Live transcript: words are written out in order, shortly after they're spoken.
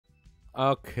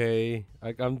Okay,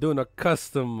 I'm doing a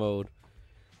custom mode.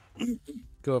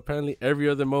 So apparently every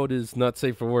other mode is not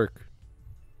safe for work.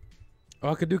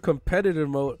 Oh, I could do competitive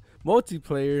mode,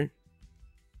 multiplayer.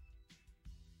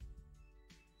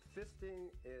 Fisting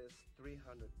is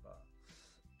 300 bucks.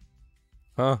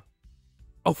 Huh?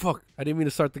 Oh fuck! I didn't mean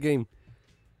to start the game.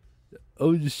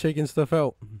 Oh, just checking stuff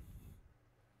out.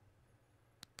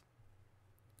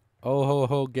 Oh ho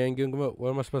ho, gang, gang, come up. What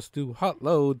am I supposed to do? Hot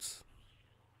loads.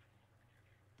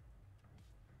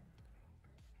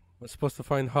 I'm supposed to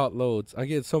find hot loads. I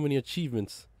get so many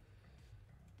achievements.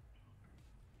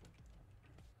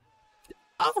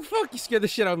 Oh fuck! You scared the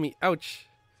shit out of me. Ouch!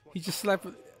 He just slapped.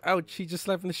 Ouch! He just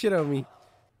slapping the shit out of me.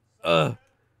 Ugh!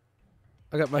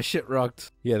 I got my shit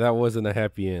rocked. Yeah, that wasn't a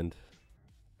happy end.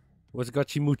 What's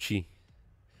Gachimuchi?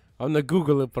 I'm gonna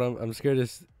Google it, but I'm scared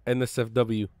it's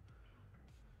NSFW.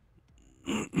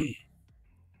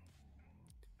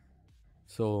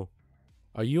 So,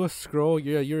 are you a scroll?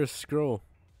 Yeah, you're a scroll.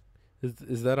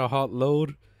 Is that a hot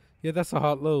load? Yeah, that's a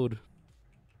hot load.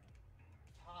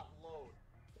 Hot load.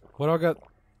 What I got?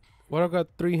 What I got?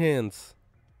 3 hands.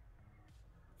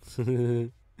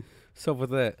 What's up with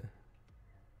that?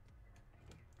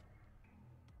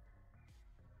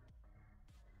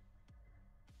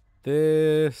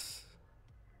 This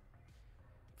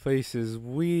place is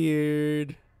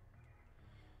weird.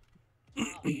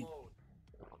 Hot load.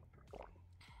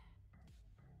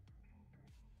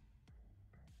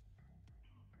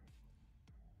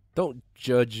 Don't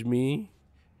judge me.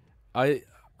 I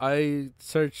I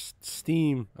searched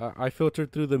Steam. I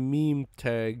filtered through the meme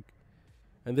tag,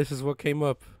 and this is what came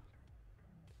up.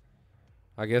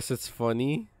 I guess it's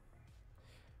funny.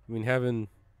 I mean, having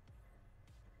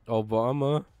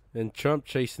Obama and Trump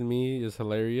chasing me is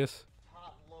hilarious.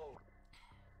 Hot load.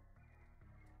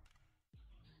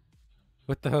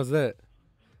 What the hell's that?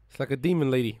 It's like a demon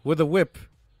lady with a whip.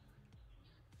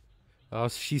 Oh,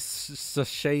 she's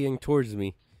sashaying towards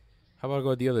me. How about I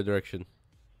go the other direction?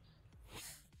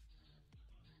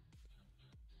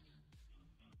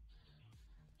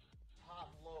 Hot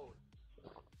load.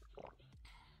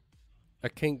 I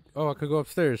can't. Oh, I could go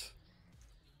upstairs.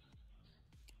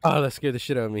 Oh, that scared the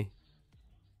shit out of me.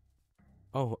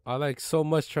 Oh, I like so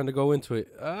much trying to go into it.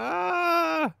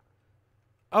 Ah!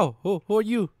 Oh, who are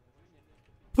you?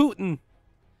 Putin.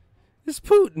 It's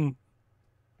Putin.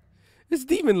 It's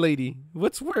Demon Lady.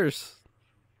 What's worse?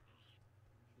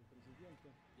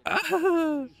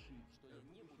 Ah!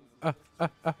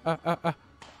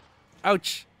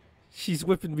 Ouch! She's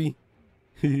whipping me.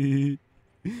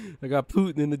 I got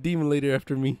Putin and the Demon Lady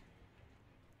after me.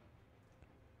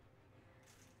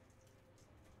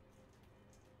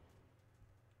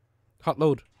 Hot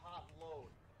load. Hot load.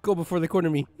 Go before they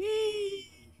corner me.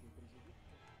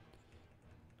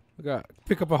 I got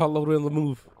pick up a hot load on the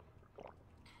move.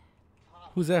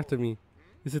 Who's after me?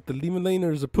 Is it the Demon Lady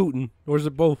or is it Putin? Or is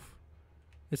it both?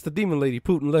 It's the Demon Lady.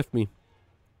 Putin left me.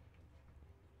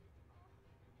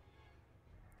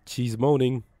 She's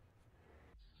moaning.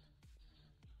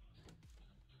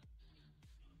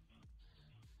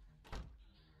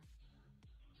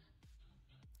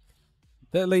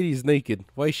 That lady's naked.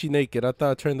 Why is she naked? I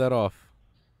thought I turned that off.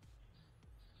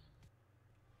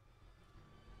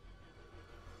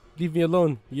 Leave me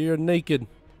alone. You're naked.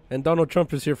 And Donald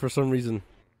Trump is here for some reason.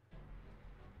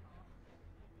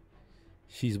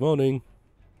 She's moaning.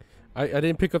 I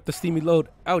didn't pick up the steamy load.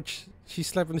 Ouch. She's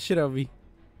slapping the shit out of me.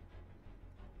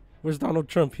 Where's Donald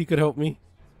Trump? He could help me.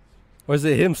 Or is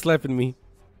it him slapping me?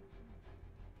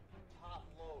 Hot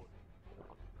load.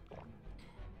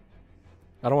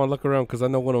 I don't want to look around because I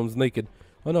know one of them's naked.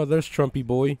 Oh no, there's Trumpy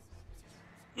boy.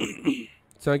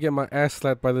 So I get my ass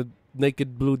slapped by the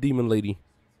naked blue demon lady.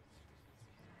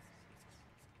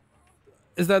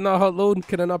 Is that not hot load?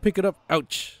 Can I not pick it up?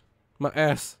 Ouch. My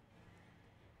ass.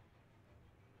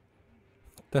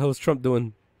 The hell's Trump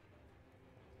doing?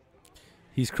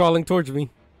 He's crawling towards me.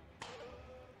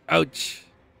 Ouch.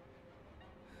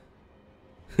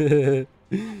 I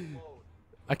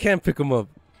can't pick him up.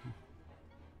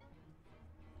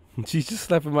 She's just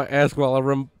slapping my ass while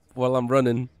I'm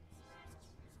running.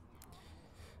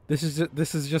 This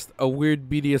is just a weird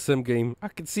BDSM game. I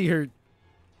can see her.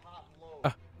 Hot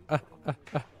load.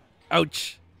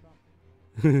 Ouch.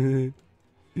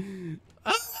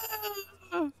 Ah!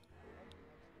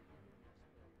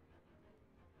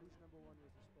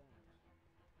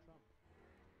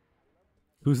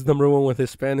 Who's number one with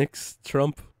Hispanics?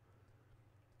 Trump.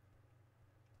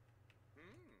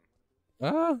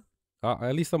 Ah.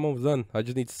 At least I'm almost done. I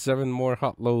just need 7 more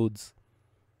hot loads.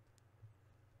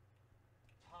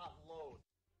 Hot load.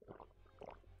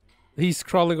 He's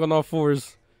crawling on all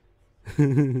fours.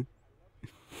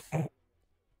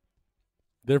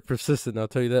 They're persistent, I'll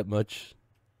tell you that much.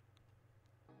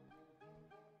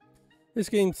 This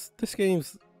game's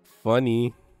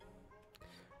funny.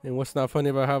 And what's not funny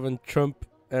about having Trump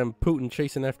and Putin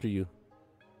chasing after you?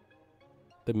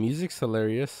 The music's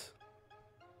hilarious.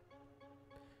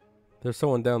 There's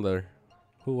someone down there.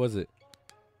 Who was it?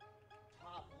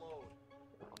 Top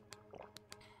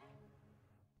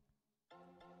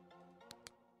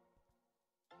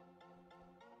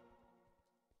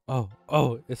load.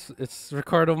 Oh, it's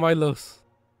Ricardo Milos.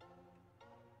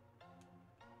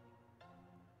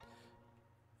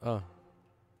 Oh.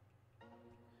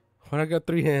 When I got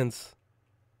 3 hands.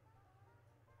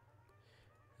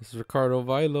 This is Ricardo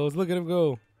Milos. Look at him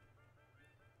go.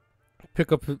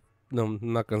 Pick up. No, I'm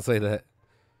not gonna say that.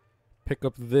 Pick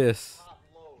up this. Top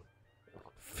load.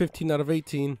 15 out of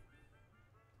 18.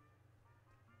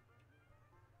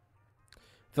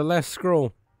 The last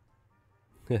scroll.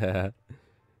 I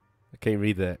can't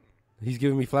read that. He's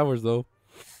giving me flowers though.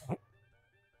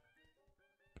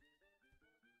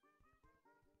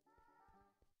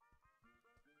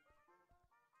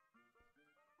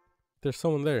 There's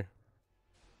someone there.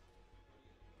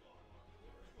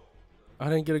 I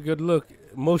didn't get a good look.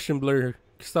 Motion blur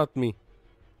stopped me.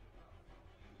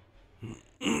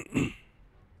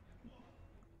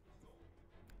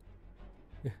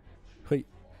 Wait.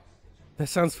 That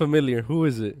sounds familiar. Who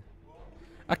is it?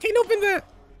 I can't open that.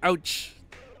 Ouch.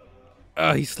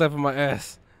 Ah, he's slapping my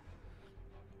ass.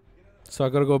 So I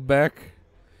gotta go back.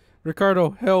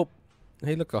 Ricardo, help.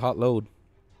 Hey, look, a hot load.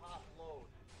 Top load.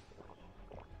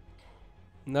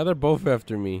 Now they're both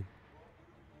after me.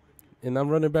 And I'm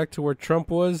running back to where Trump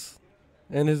was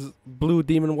and his blue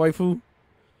demon waifu.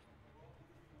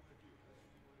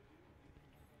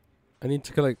 I need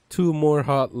to collect 2 more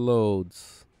hot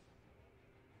loads.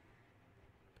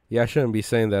 Yeah, I shouldn't be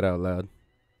saying that out loud.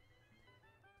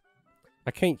 I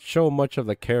can't show much of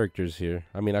the characters here.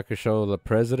 I mean, I could show the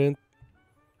president.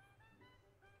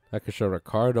 I could show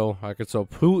Ricardo. I could show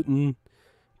Putin.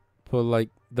 But, like,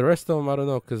 the rest of them, I don't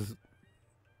know, because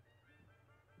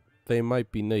they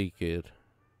might be naked.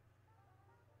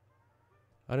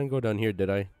 I didn't go down here,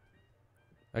 did I?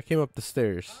 I came up the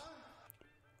stairs.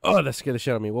 Oh, that scared the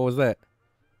shit out of me. What was that?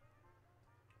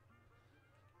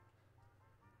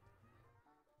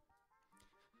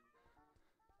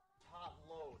 Top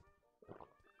load.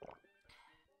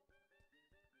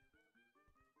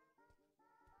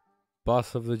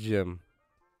 Boss of the gym.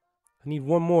 I need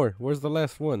 1 more. Where's the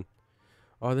last one?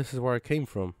 Oh, this is where I came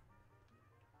from.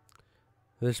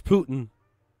 There's Putin.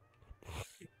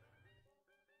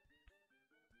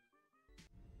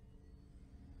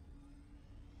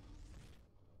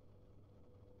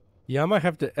 Yeah, I might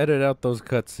have to edit out those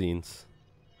cutscenes.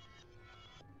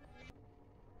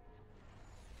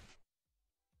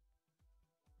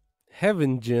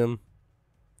 Heaven Gym.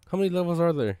 How many levels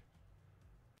are there?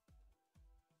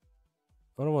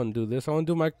 I don't want to do this. I want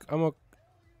to do my. I'm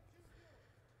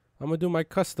gonna do my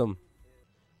custom.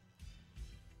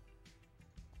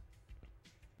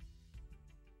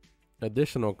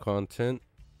 Additional content.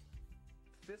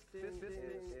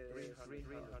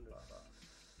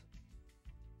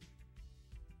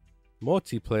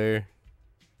 Multiplayer.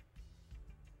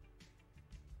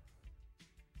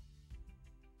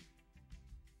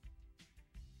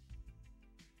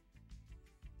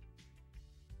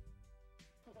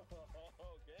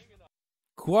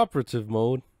 Cooperative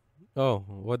mode. Oh,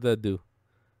 what'd that do?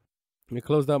 It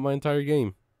closed out my entire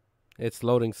game. It's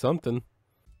loading something.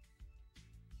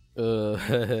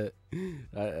 When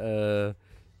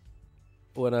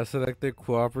I selected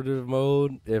cooperative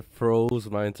mode, it froze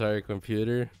my entire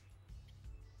computer.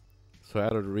 So I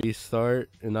had to restart,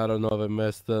 and I don't know if it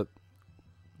messed up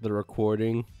the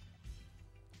recording.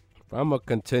 I'm gonna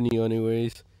continue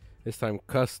anyways. This time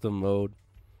custom mode.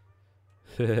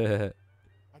 I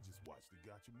just watched the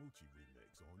Gotchamuchi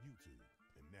remix on YouTube,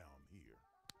 and now I'm here.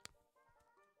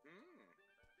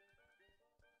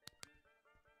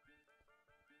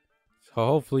 So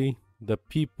hopefully the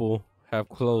people have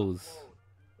clothes.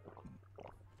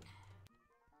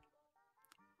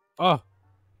 Oh,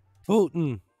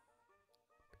 Putin.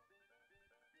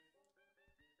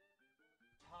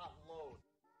 Top load.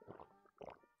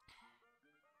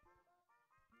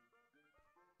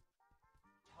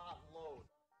 Top load.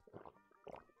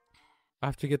 I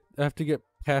have to get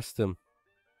past him.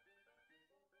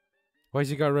 Why's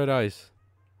he got red eyes?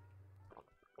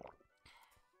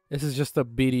 This is just a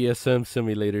BDSM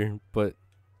simulator, but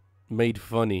made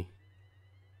funny.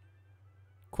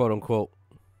 Quote unquote.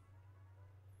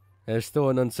 There's still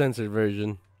an uncensored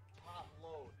version. Top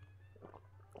load.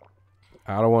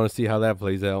 I don't want to see how that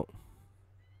plays out.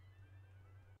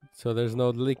 So there's no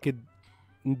liquid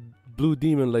blue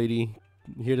demon lady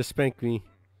here to spank me.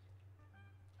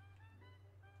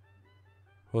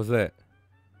 What's that?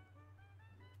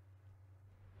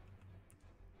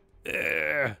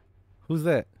 Who's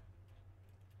that?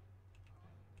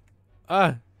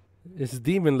 Ah, it's a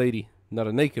demon lady. Not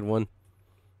a naked one,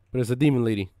 but it's a demon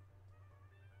lady.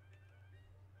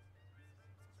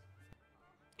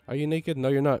 Are you naked? No,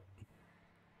 you're not.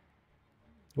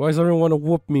 Why does everyone want to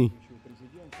whoop me?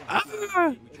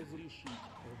 Ah!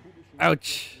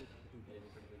 Ouch.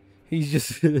 He's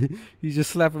just he's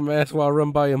just slapping my ass while I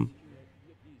run by him.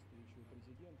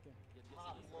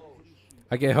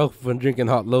 I get help from drinking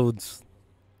hot loads.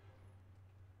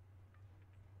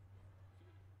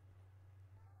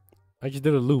 I just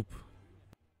did a loop.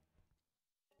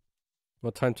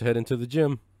 Well, time to head into the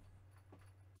gym.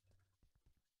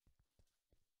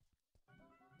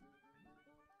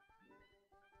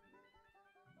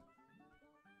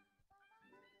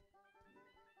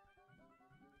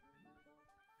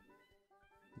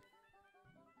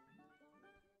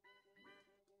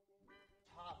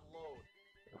 Top load.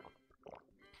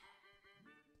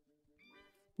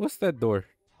 What's that door?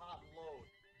 Top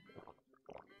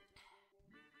load.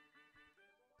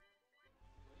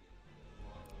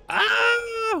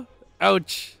 Ah!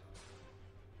 Ouch!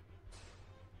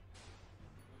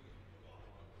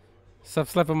 Stop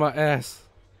slapping my ass.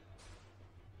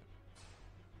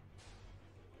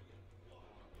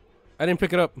 I didn't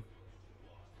pick it up.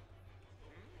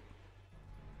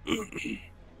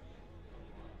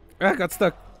 I got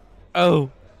stuck.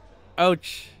 Oh.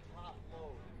 Ouch. Top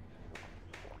load.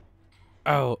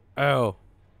 Ow. Ow.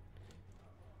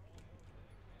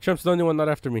 Trump's the only one not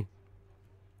after me.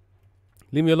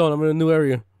 Leave me alone. I'm in a new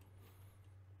area.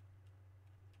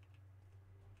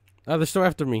 Ah, they're still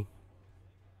after me.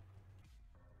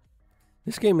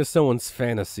 This game is someone's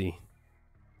fantasy.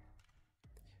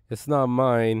 It's not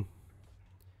mine.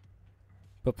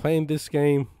 But playing this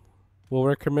game will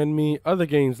recommend me other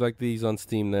games like these on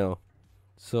Steam now.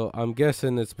 So I'm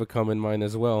guessing it's becoming mine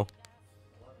as well.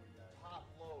 Top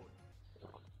load.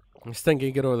 I'm still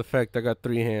can't get over the fact I got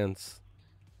 3 hands.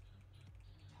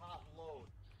 Top load.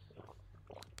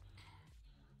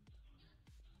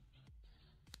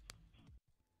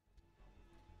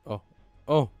 Oh.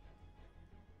 Oh.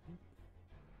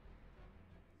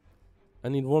 I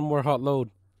need one more hot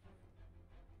load.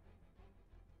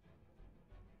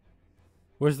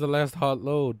 Where's the last hot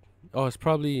load? Oh, it's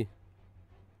probably...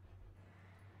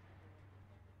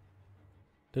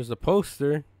 There's a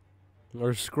poster.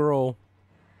 Or a scroll.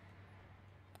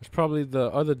 It's probably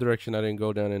the other direction I didn't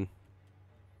go down in.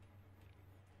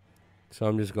 So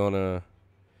I'm just gonna...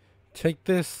 take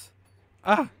this.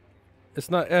 Ah! It's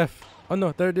not F. Oh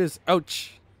no, there it is.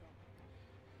 Ouch!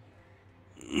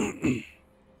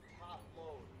 Top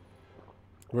load.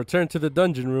 Return to the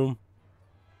dungeon room.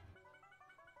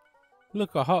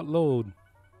 Look, a hot load.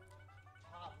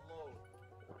 Top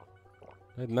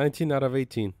load. At 19 out of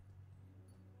 18.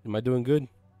 Am I doing good?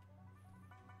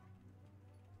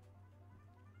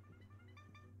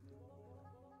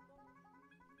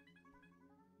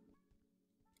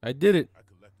 I did it. I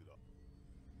collected up.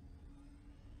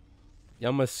 Yeah,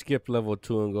 I'm gonna skip level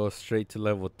 2 and go straight to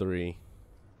level 3.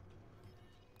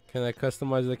 Can I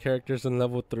customize the characters in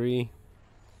level 3?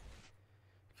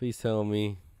 Please tell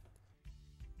me.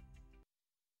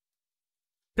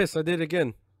 Piss, I did it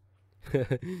again.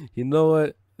 You know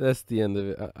what? That's the end of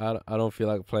it. I don't feel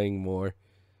like playing more.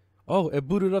 Oh, it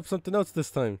booted up something else this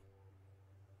time.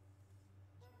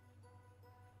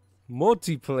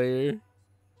 Multiplayer.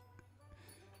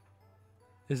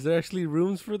 Is there actually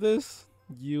rooms for this?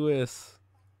 US.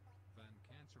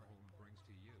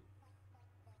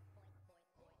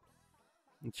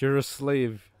 You're a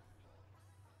slave.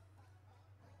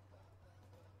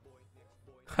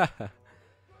 Haha.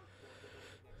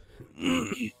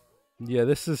 Yeah,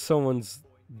 this is someone's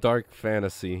dark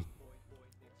fantasy.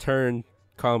 Turn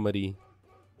comedy.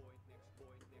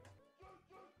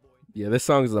 Yeah, this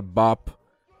song is a bop,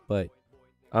 but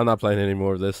I'm not playing any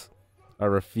more of this. I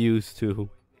refuse to.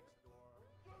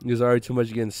 There's already too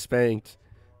much getting spanked.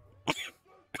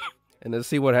 And let's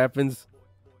see what happens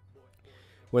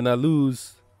when I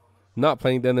lose not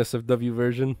playing the NSFW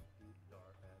version.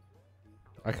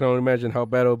 I can only imagine how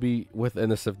bad it'll be with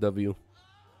NSFW.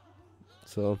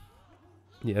 So,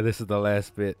 yeah, this is the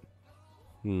last bit.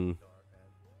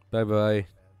 Bye-bye.